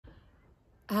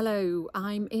Hello,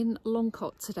 I'm in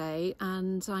Longcot today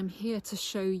and I'm here to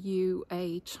show you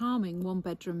a charming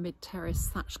one-bedroom mid-terrace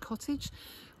thatched cottage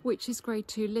which is grade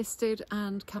 2 listed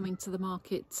and coming to the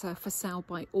market for sale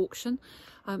by auction.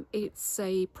 It's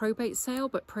a probate sale,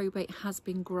 but probate has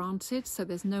been granted, so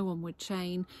there's no onward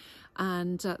chain,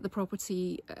 and the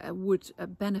property would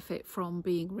benefit from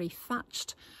being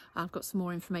rethatched. I've got some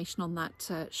more information on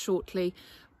that shortly.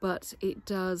 But it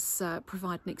does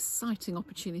provide an exciting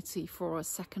opportunity for a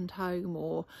second home,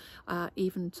 or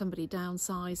even somebody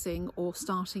downsizing or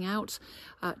starting out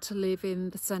to live in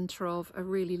the centre of a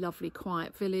really lovely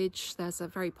quiet village. There's a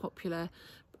very popular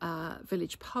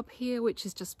village pub here, which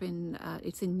has just been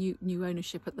it's in new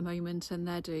ownership at the moment, and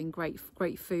they're doing great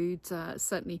food.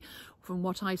 Certainly from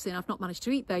what I've seen, I've not managed to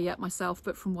eat there yet myself,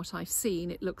 but from what I've seen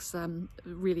it looks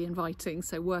really inviting,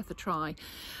 so worth a try.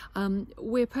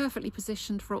 We're perfectly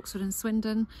positioned for Oxford and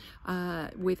Swindon,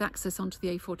 with access onto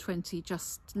the A420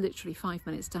 just literally 5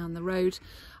 minutes down the road,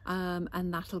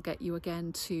 and that'll get you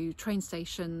again to train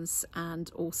stations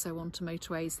and also onto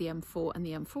motorways, the M4 and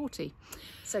the M40.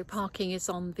 So parking is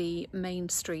on the main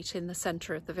street in the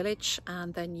centre of the village,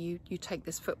 and then you take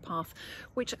this footpath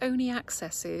which only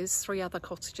accesses 3 other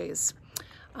cottages.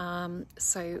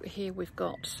 So here we've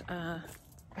got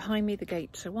behind me the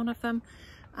gate to one of them,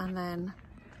 and then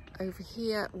over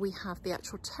here we have the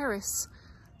actual terrace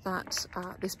that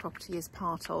this property is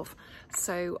part of.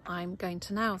 So I'm going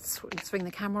to now swing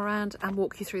the camera around and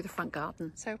walk you through the front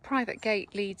garden. So a private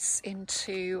gate leads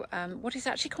into what is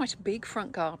actually quite a big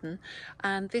front garden,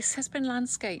 and this has been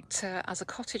landscaped as a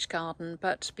cottage garden,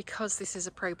 but because this is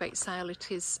a probate sale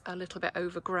it is a little bit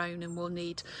overgrown and will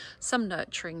need some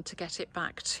nurturing to get it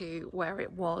back to where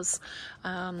it was.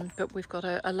 But we've got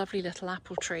a lovely little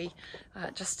apple tree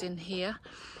just in here.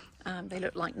 They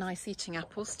look like nice eating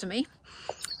apples to me.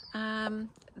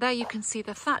 There you can see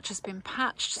the thatch has been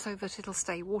patched so that it'll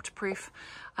stay waterproof,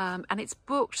 and it's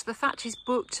booked. The thatch is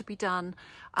booked to be done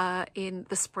in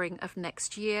the spring of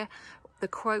next year. The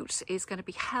quote is going to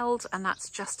be held, and that's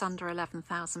just under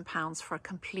 £11,000 for a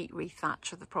complete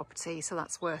rethatch of the property, so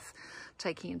that's worth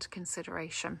taking into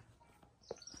consideration.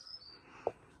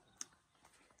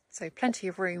 So plenty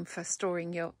of room for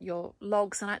storing your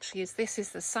logs, and actually as this is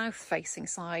the south facing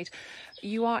side,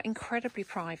 you are incredibly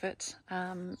private.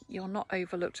 You're not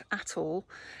overlooked at all,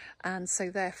 and so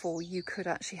therefore you could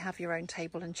actually have your own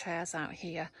table and chairs out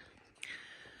here.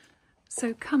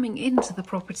 So coming into the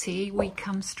property, we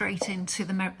come straight into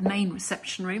the main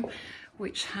reception room,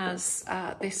 which has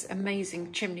this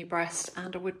amazing chimney breast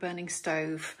and a wood burning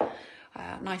stove.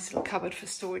 Nice little cupboard for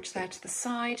storage there to the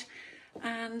side,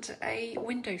 and a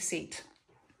window seat.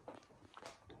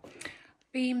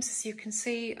 Beams, as you can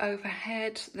see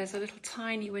overhead, there's a little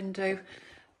tiny window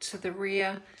to the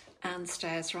rear, and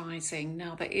stairs rising.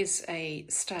 Now there is a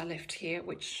stair lift here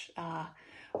which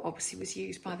obviously was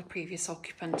used by the previous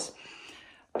occupant.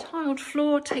 Tiled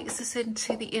floor takes us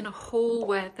into the inner hall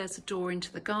where there's a door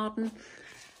into the garden,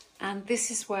 and this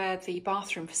is where the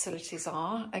bathroom facilities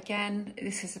are. Again,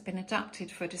 this has been adapted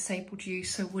for disabled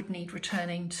use, so would need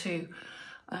returning to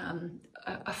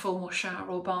a formal shower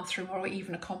or bathroom, or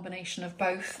even a combination of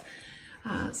both.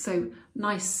 So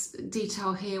nice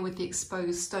detail here with the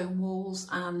exposed stone walls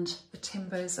and the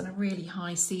timbers, and a really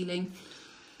high ceiling.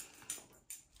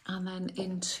 And then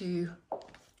into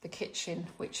the kitchen,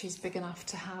 which is big enough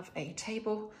to have a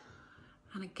table,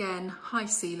 and again high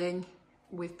ceiling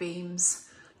with beams.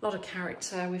 A lot of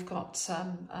character. We've got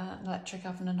an electric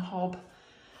oven and hob,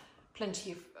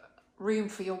 plenty of room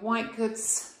for your white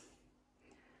goods,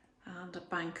 and a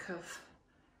bank of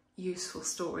useful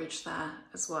storage there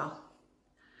as well.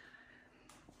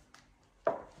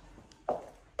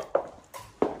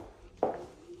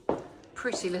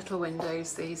 Pretty little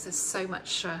windows these, there's so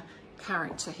much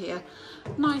character here.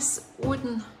 Nice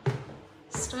wooden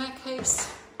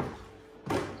staircase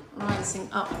rising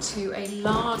up to a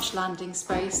large landing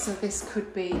space, so this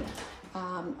could be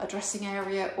a dressing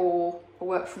area or a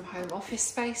work from home office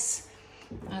space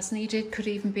as needed, could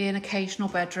even be an occasional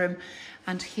bedroom.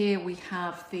 And here we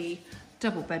have the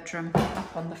double bedroom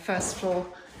up on the first floor,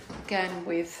 again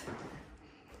with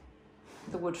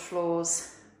the wood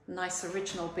floors, nice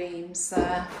original beams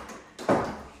there,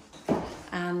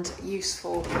 and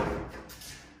useful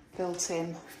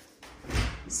built-in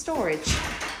storage.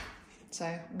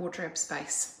 So wardrobe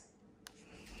space.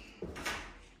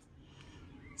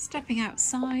 Stepping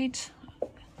outside,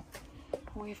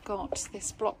 we've got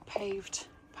this block paved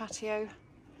patio,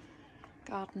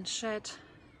 garden shed,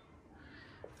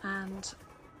 and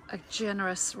a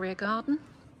generous rear garden.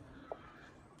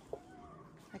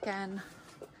 Again,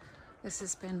 This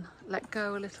has been let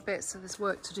go a little bit, so there's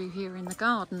work to do here in the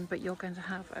garden, but you're going to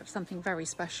have something very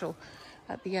special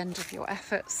at the end of your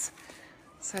efforts.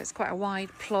 So it's quite a wide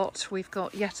plot. We've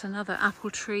got yet another apple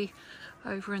tree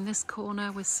over in this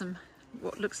corner with some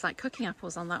what looks like cooking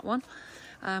apples on that one.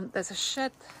 There's a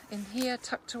shed in here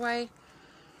tucked away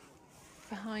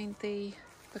behind the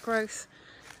growth,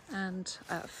 and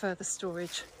further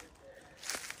storage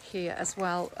here as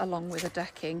well, along with a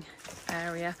decking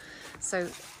area. So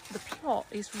the plot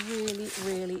is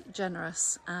really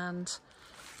generous, and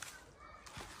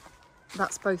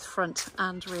that's both front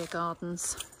and rear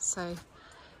gardens. So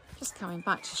just coming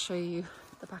back to show you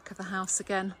the back of the house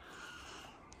again.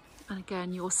 And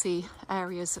again, you'll see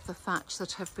areas of the thatch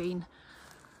that have been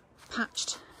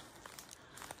patched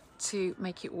to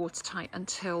make it watertight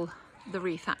until the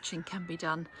rethatching can be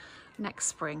done next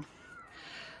spring.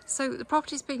 So the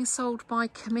property is being sold by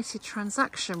committed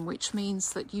transaction, which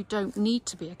means that you don't need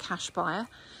to be a cash buyer.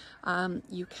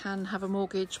 You can have a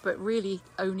mortgage, but really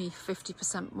only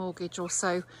 50% mortgage or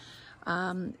so,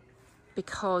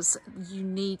 because you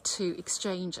need to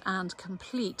exchange and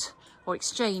complete, or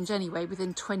exchange anyway,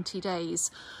 within 20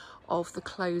 days of the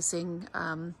closing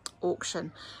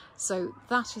auction. So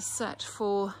that is set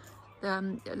for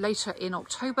later in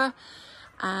October,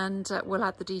 and we'll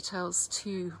add the details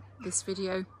to this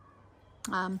video.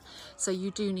 So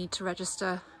you do need to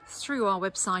register through our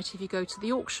website. If you go to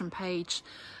the auction page,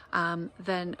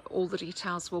 then all the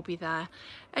details will be there.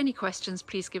 Any questions,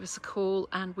 please give us a call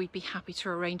and we'd be happy to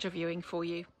arrange a viewing for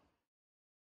you.